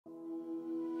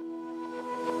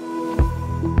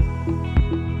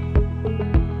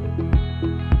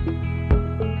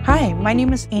My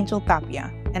name is Angel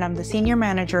Tapia, and I'm the Senior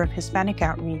Manager of Hispanic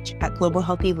Outreach at Global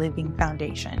Healthy Living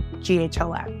Foundation,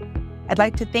 GHLF. I'd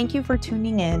like to thank you for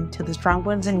tuning in to the Strong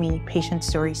Bones and Me Patient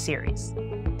Story Series.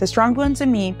 The Strong Bones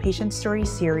and Me Patient Story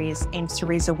Series aims to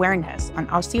raise awareness on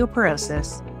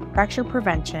osteoporosis, fracture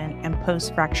prevention, and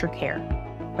post-fracture care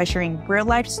by sharing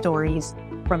real-life stories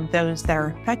from those that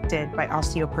are affected by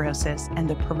osteoporosis and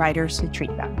the providers who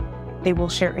treat them. They will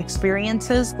share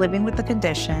experiences living with the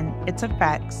condition, its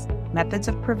effects, methods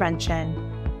of prevention,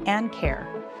 and care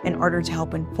in order to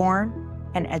help inform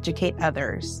and educate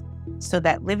others so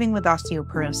that living with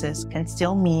osteoporosis can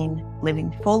still mean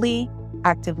living fully,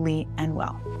 actively, and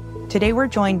well. Today, we're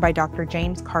joined by Dr.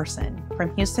 James Carson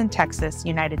from Houston, Texas,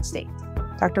 United States.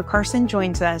 Dr. Carson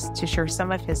joins us to share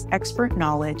some of his expert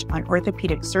knowledge on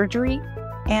orthopedic surgery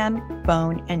and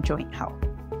bone and joint health.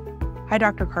 Hi,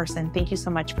 Dr. Carson. Thank you so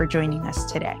much for joining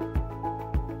us today.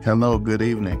 Hello, good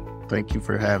evening. Thank you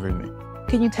for having me.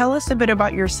 Can you tell us a bit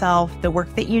about yourself, the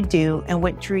work that you do, and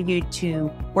what drew you to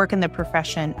work in the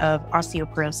profession of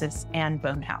osteoporosis and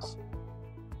bone health?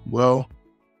 Well,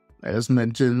 as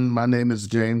mentioned, my name is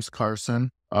James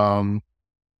Carson. I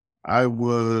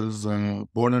was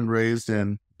born and raised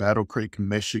in Battle Creek,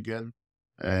 Michigan,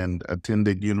 and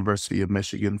attended University of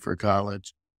Michigan for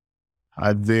college.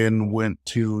 I then went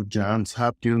to Johns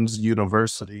Hopkins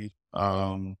University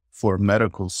for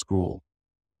medical school.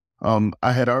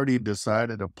 I had already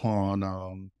decided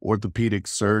upon orthopedic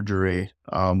surgery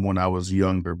when I was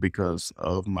younger because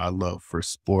of my love for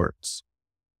sports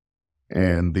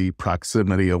and the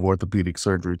proximity of orthopedic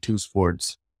surgery to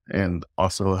sports, and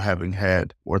also having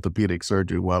had orthopedic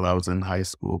surgery while I was in high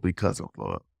school because of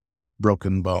a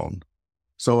broken bone.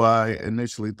 So I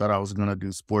initially thought I was going to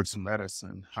do sports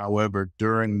medicine. However,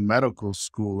 during medical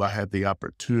school, I had the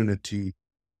opportunity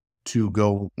to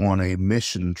go on a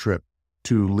mission trip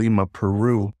to Lima,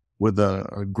 Peru with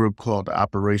a group called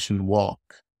Operation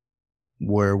Walk,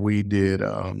 where we did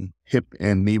hip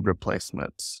and knee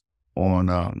replacements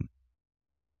on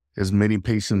as many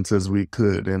patients as we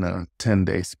could in a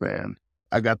 10-day span.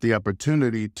 I got the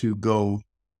opportunity to go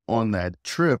on that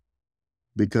trip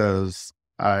because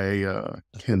I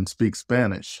can speak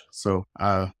Spanish. So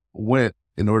I went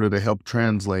in order to help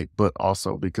translate, but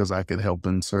also because I could help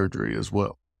in surgery as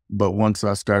well. But once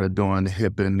I started doing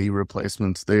hip and knee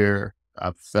replacements there,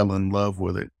 I fell in love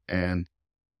with it. And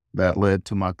that led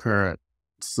to my current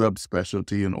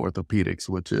subspecialty in orthopedics,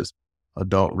 which is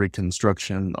adult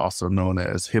reconstruction, also known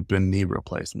as hip and knee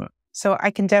replacement. So I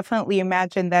can definitely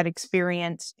imagine that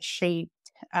experience shaped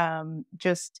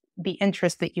just the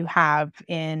interest that you have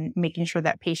in making sure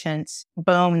that patients'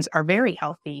 bones are very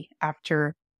healthy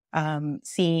after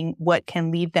seeing what can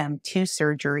lead them to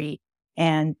surgery.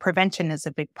 And prevention is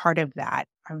a big part of that,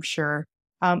 I'm sure.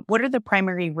 What are the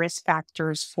primary risk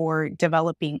factors for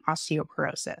developing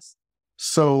osteoporosis?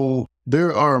 So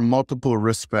there are multiple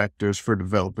risk factors for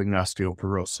developing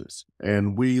osteoporosis,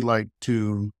 and we like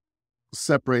to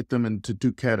separate them into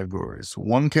two categories.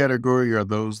 One category are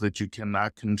those that you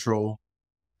cannot control.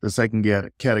 The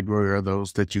second category are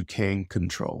those that you can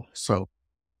control. So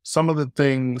some of the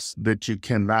things that you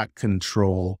cannot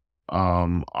control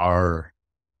are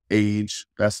age.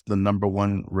 That's the number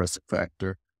one risk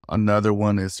factor. Another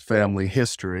one is family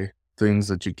history, things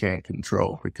that you can't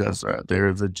control because there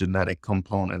is a genetic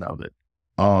component of it.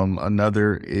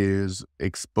 Another is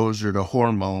exposure to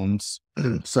hormones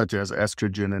such as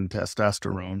estrogen and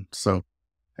testosterone. So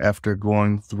after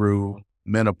going through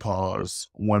menopause,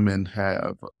 women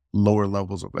have lower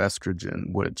levels of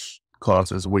estrogen, which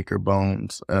causes weaker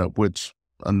bones, which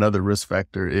another risk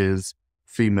factor is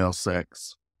female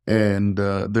sex. And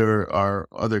there are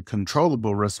other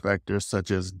controllable risk factors such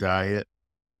as diet,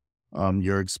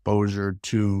 your exposure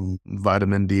to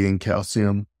vitamin D and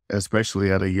calcium,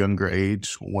 especially at a younger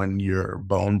age when your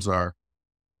bones are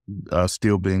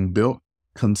still being built,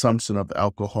 consumption of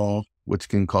alcohol, which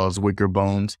can cause weaker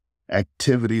bones,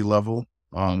 activity level.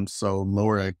 So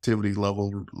lower activity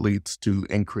level leads to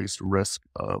increased risk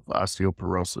of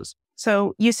osteoporosis.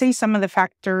 So you say some of the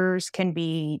factors can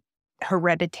be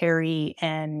hereditary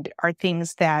and are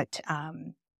things that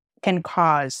can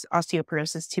cause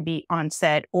osteoporosis to be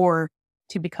onset or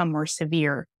to become more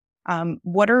severe.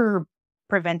 What are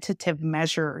preventative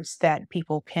measures that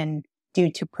people can do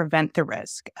to prevent the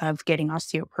risk of getting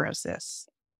osteoporosis?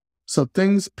 So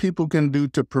things people can do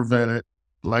to prevent it,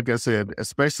 like I said,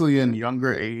 especially in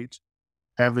younger age,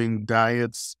 having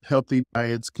diets, healthy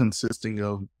diets consisting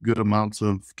of good amounts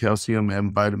of calcium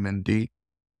and vitamin D,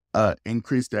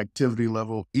 increased activity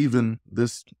level, even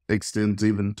this extends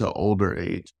even to older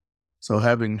age. So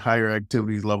having higher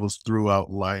activity levels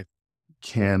throughout life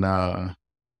can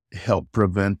help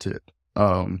prevent it.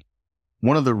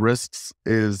 One of the risks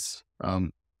is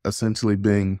essentially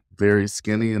being very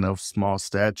skinny and of small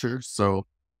stature. So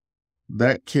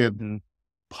that can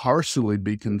partially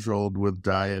be controlled with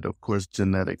diet. Of course,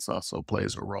 genetics also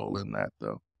plays a role in that,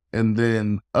 though. And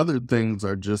then other things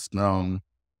are just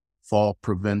fall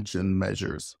prevention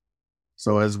measures.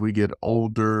 So as we get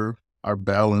older, our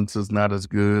balance is not as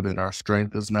good and our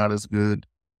strength is not as good.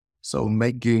 So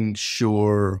making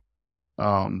sure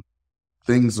um,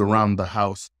 things around the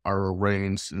house are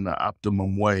arranged in the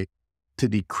optimum way to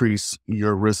decrease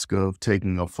your risk of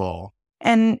taking a fall.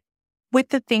 And with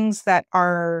the things that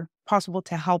are possible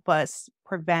to help us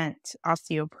prevent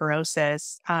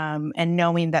osteoporosis, and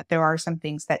knowing that there are some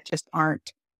things that just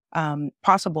aren't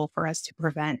possible for us to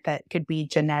prevent, that could be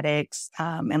genetics,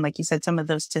 and like you said, some of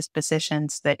those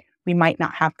dispositions that we might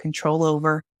not have control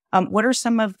over. What are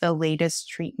some of the latest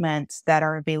treatments that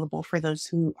are available for those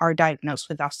who are diagnosed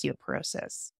with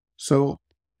osteoporosis? So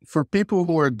for people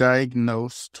who are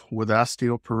diagnosed with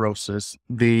osteoporosis,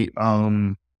 the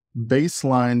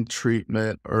baseline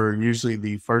treatment, or usually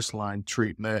the first line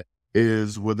treatment,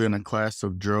 is within a class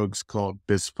of drugs called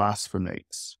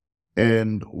bisphosphonates.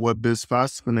 And what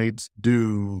bisphosphonates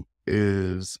do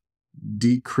is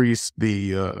decrease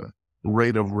the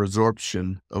rate of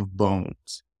resorption of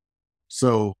bones.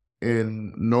 So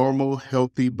in normal,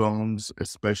 healthy bones,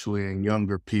 especially in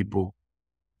younger people,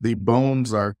 the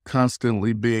bones are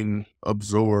constantly being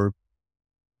absorbed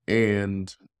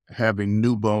and having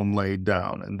new bone laid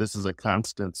down. And this is a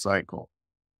constant cycle.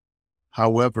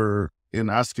 However, in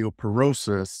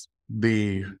osteoporosis,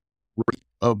 the rate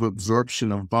of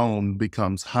absorption of bone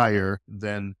becomes higher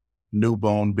than new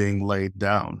bone being laid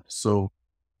down. So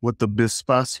what the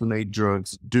bisphosphonate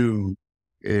drugs do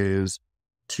is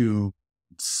to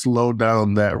slow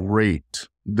down that rate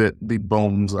that the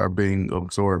bones are being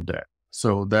absorbed at.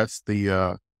 So that's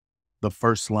the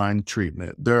first line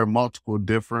treatment. There are multiple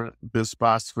different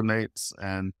bisphosphonates,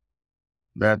 and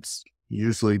that's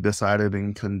usually decided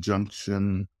in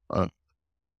conjunction,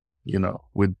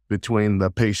 with between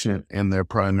the patient and their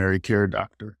primary care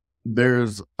doctor.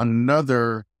 There's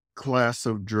another class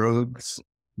of drugs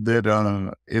that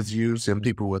is used in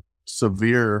people with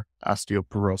severe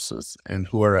osteoporosis and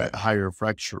who are at higher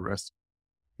fracture risk.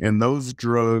 And those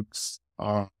drugs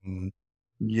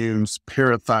use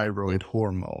parathyroid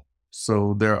hormone.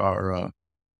 So there are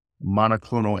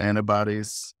monoclonal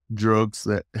antibodies, drugs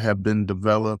that have been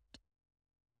developed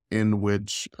in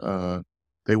which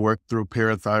they work through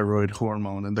parathyroid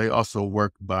hormone, and they also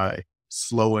work by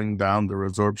slowing down the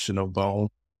resorption of bone.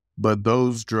 But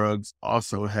those drugs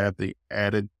also have the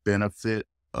added benefit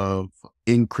of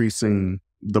increasing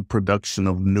the production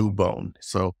of new bone.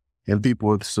 So in people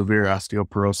with severe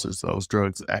osteoporosis, those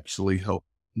drugs actually help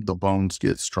the bones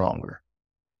get stronger.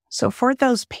 So for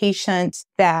those patients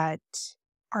that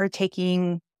are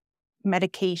taking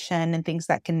medication and things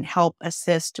that can help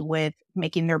assist with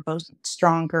making their bones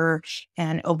stronger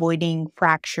and avoiding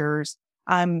fractures,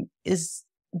 is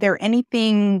there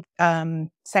anything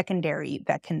secondary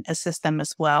that can assist them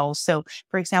as well? So,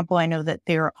 for example, I know that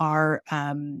there are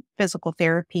physical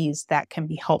therapies that can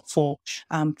be helpful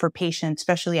for patients,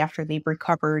 especially after they've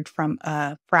recovered from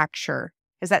a fracture.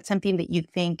 Is that something that you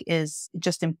think is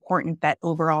just important, that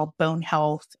overall bone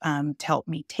health, to help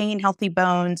maintain healthy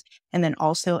bones, and then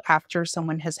also after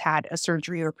someone has had a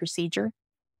surgery or procedure?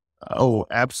 Oh,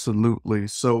 absolutely.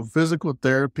 So physical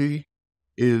therapy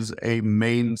is a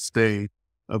mainstay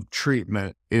of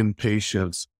treatment in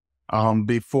patients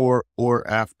before or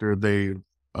after they've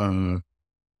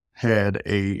had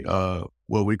a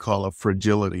what we call a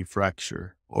fragility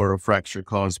fracture, or a fracture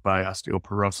caused by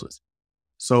osteoporosis.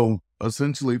 So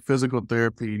essentially, physical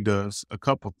therapy does a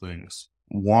couple things.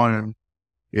 One,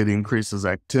 it increases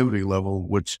activity level,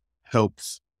 which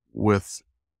helps with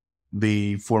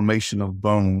the formation of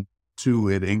bone. Two,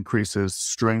 it increases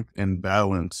strength and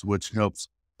balance, which helps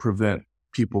prevent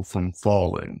people from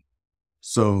falling.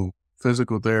 So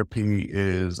physical therapy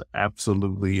is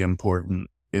absolutely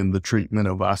important in the treatment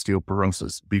of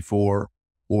osteoporosis before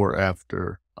or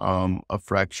after a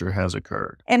fracture has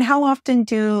occurred. And how often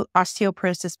do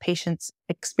osteoporosis patients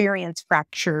experience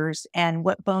fractures, and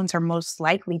what bones are most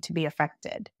likely to be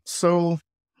affected? So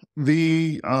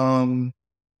the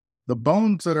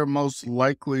bones that are most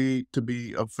likely to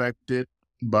be affected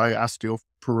by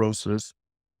osteoporosis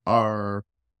are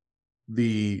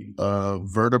the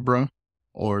vertebra,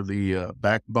 or the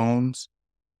backbones,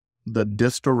 the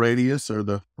distal radius, or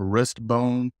the wrist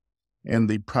bone, and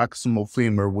the proximal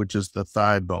femur, which is the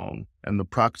thigh bone. And the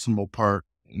proximal part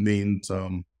means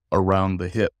around the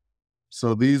hip.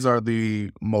 So these are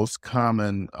the most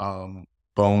common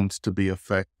bones to be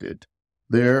affected.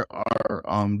 There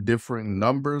are differing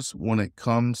numbers when it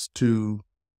comes to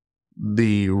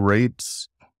the rates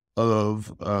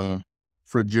of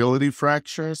fragility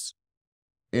fractures.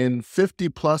 In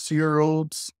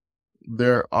 50-plus-year-olds,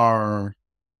 the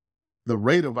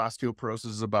rate of osteoporosis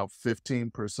is about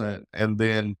 15%. And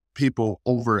then people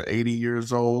over 80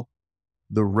 years old,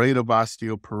 the rate of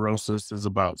osteoporosis is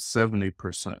about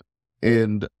 70%.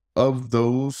 And of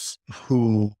those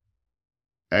who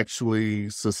actually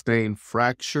sustain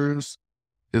fractures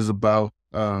is about,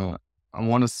 I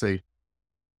want to say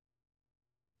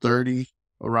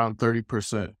around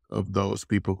 30% of those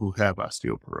people who have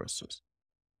osteoporosis.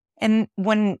 And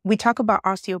when we talk about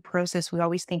osteoporosis, we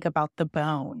always think about the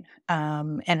bone.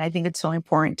 And I think it's so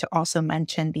important to also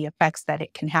mention the effects that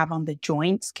it can have on the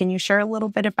joints. Can you share a little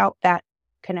bit about that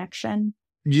connection?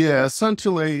 Yeah,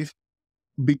 essentially,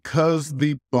 because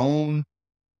the bone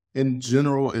in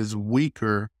general is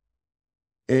weaker,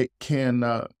 it can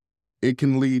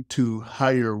lead to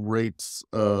higher rates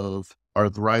of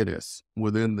arthritis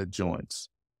within the joints.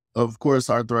 Of course,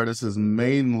 arthritis is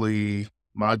mainly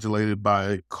modulated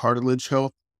by cartilage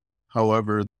health.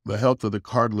 However, the health of the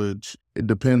cartilage, it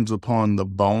depends upon the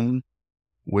bone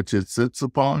which it sits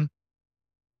upon.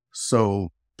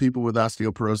 So people with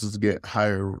osteoporosis get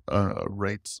higher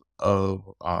rates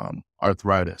of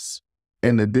arthritis.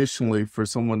 And additionally, for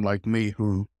someone like me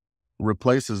who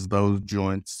replaces those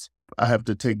joints, I have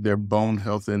to take their bone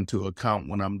health into account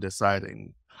when I'm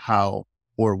deciding how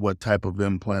or what type of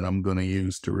implant I'm going to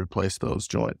use to replace those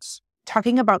joints.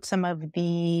 Talking about some of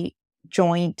the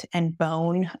joint and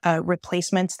bone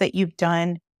replacements that you've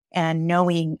done and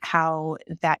knowing how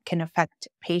that can affect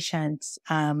patients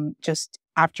just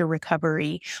after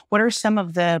recovery, what are some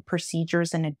of the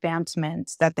procedures and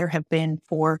advancements that there have been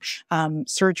for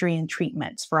surgery and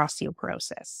treatments for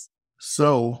osteoporosis?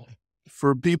 So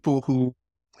for people who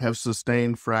have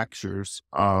sustained fractures,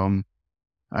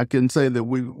 I can say that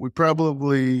we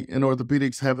probably in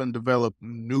orthopedics haven't developed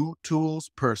new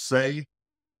tools per se,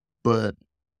 but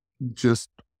just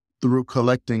through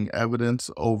collecting evidence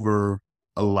over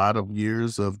a lot of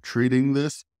years of treating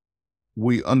this,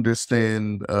 we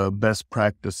understand best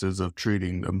practices of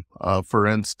treating them. For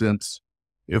instance,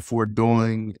 if we're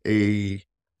doing a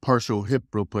partial hip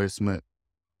replacement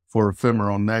for a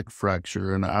femoral neck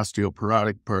fracture in an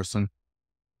osteoporotic person,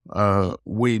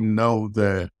 we know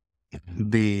that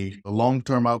the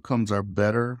long-term outcomes are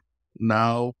better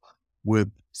now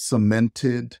with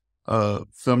cemented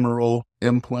femoral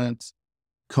implants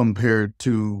compared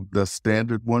to the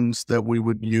standard ones that we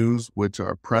would use, which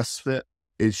are press fit.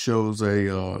 It shows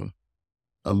a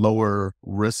lower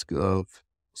risk of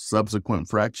subsequent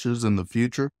fractures in the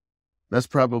future. That's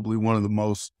probably one of the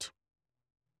most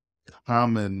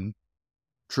common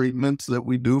treatments that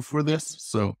we do for this.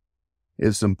 So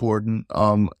it's important.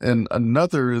 And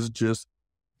another is just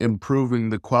improving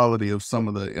the quality of some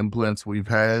of the implants we've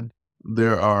had.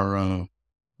 There are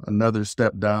another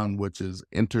step down, which is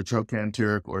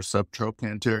intertrochanteric or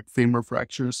subtrochanteric femur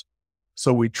fractures.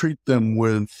 So we treat them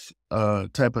with a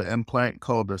type of implant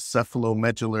called a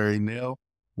cephalomedullary nail,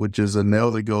 which is a nail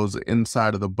that goes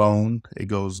inside of the bone. It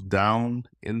goes down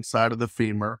inside of the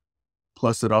femur.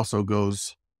 Plus it also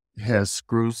has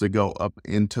screws that go up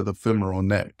into the femoral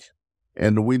neck.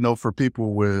 And we know for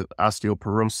people with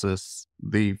osteoporosis,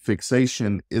 the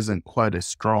fixation isn't quite as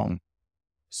strong.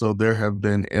 So there have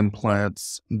been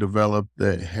implants developed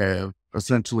that have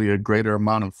essentially a greater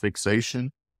amount of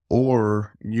fixation,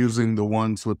 or using the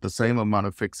ones with the same amount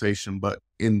of fixation, but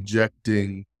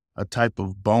injecting a type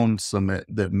of bone cement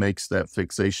that makes that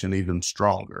fixation even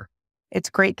stronger. It's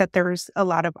great that there's a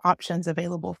lot of options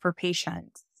available for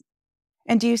patients.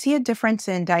 And do you see a difference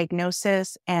in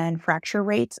diagnosis and fracture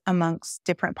rates amongst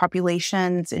different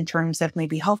populations in terms of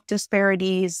maybe health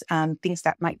disparities, things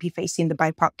that might be facing the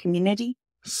BIPOC community?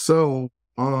 So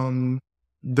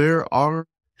there are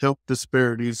health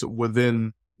disparities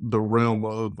within the realm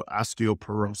of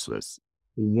osteoporosis.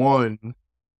 One,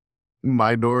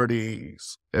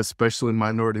 minorities, especially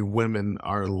minority women,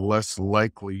 are less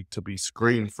likely to be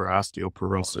screened for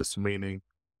osteoporosis, meaning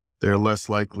they're less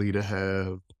likely to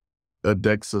have a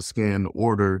DEXA scan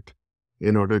ordered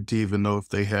in order to even know if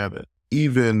they have it.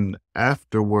 Even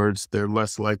afterwards, they're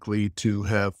less likely to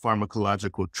have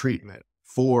pharmacological treatment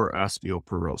for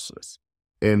osteoporosis.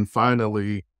 And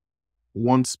finally,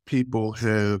 once people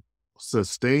have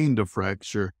sustained a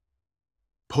fracture,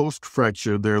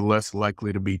 post-fracture, they're less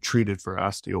likely to be treated for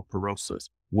osteoporosis,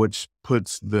 which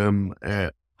puts them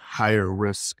at higher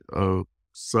risk of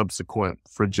subsequent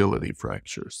fragility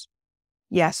fractures.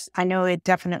 Yes, I know it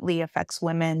definitely affects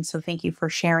women. So thank you for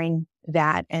sharing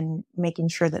that and making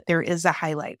sure that there is a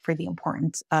highlight for the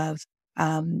importance of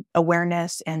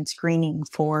awareness and screening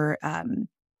for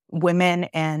women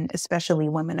and especially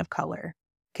women of color.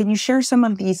 Can you share some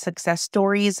of these success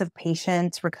stories of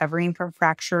patients recovering from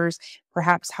fractures,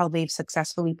 perhaps how they've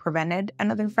successfully prevented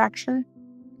another fracture?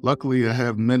 Luckily, I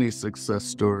have many success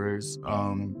stories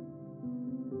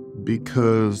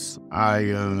because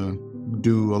I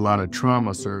do a lot of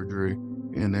trauma surgery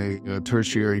in a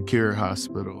tertiary care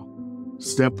hospital.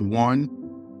 Step one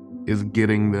is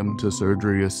getting them to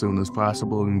surgery as soon as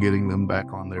possible and getting them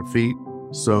back on their feet.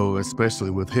 So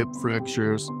especially with hip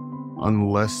fractures,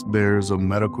 unless there's a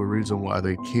medical reason why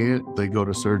they can't, they go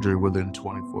to surgery within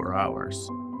 24 hours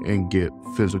and get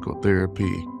physical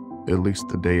therapy at least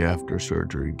the day after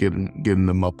surgery, getting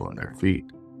them up on their feet.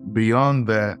 Beyond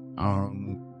that,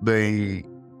 they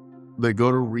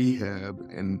go to rehab,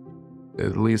 and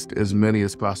at least as many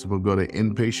as possible go to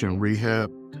inpatient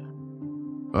rehab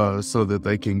so that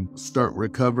they can start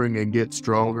recovering and get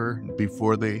stronger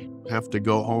before they have to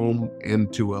go home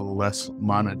into a less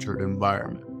monitored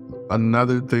environment.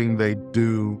 Another thing they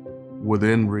do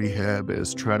within rehab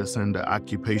is try to send an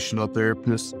occupational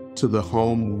therapist to the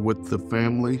home with the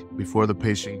family before the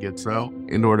patient gets out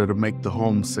in order to make the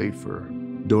home safer,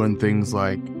 doing things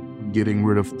like getting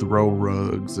rid of throw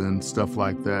rugs and stuff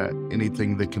like that,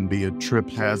 anything that can be a trip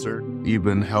hazard,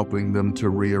 even helping them to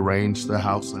rearrange the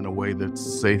house in a way that's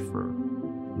safer.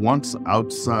 Once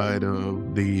outside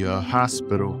of the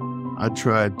hospital, I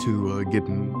tried to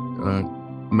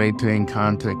maintain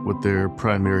contact with their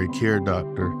primary care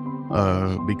doctor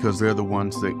because they're the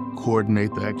ones that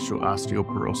coordinate the actual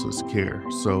osteoporosis care.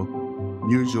 So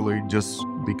usually just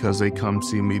because they come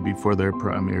see me before their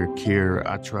primary care,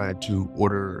 I try to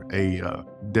order a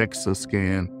DEXA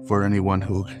scan for anyone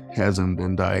who hasn't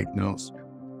been diagnosed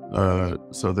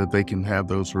so that they can have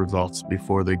those results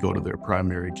before they go to their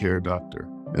primary care doctor.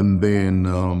 And then,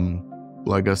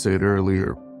 like I said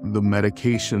earlier, the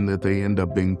medication that they end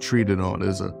up being treated on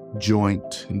is a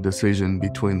joint decision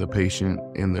between the patient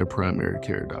and their primary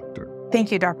care doctor.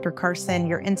 Thank you, Dr. Carson.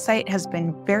 Your insight has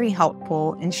been very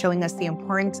helpful in showing us the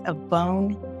importance of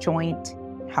bone joint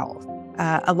health,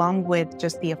 along with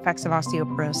just the effects of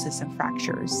osteoporosis and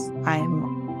fractures.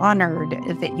 I'm honored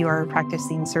that you are a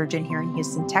practicing surgeon here in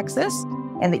Houston, Texas,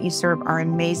 and that you serve our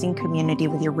amazing community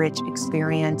with your rich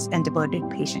experience and devoted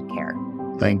patient care.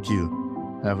 Thank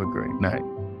you. Have a great night.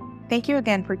 Thank you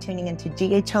again for tuning into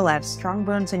GHLF's Strong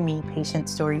Bones and Me Patient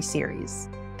Story Series.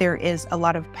 There is a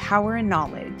lot of power and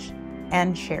knowledge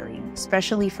and sharing,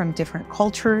 especially from different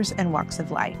cultures and walks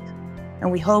of life. And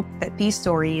we hope that these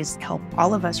stories help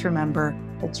all of us remember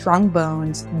that strong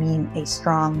bones mean a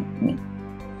strong me.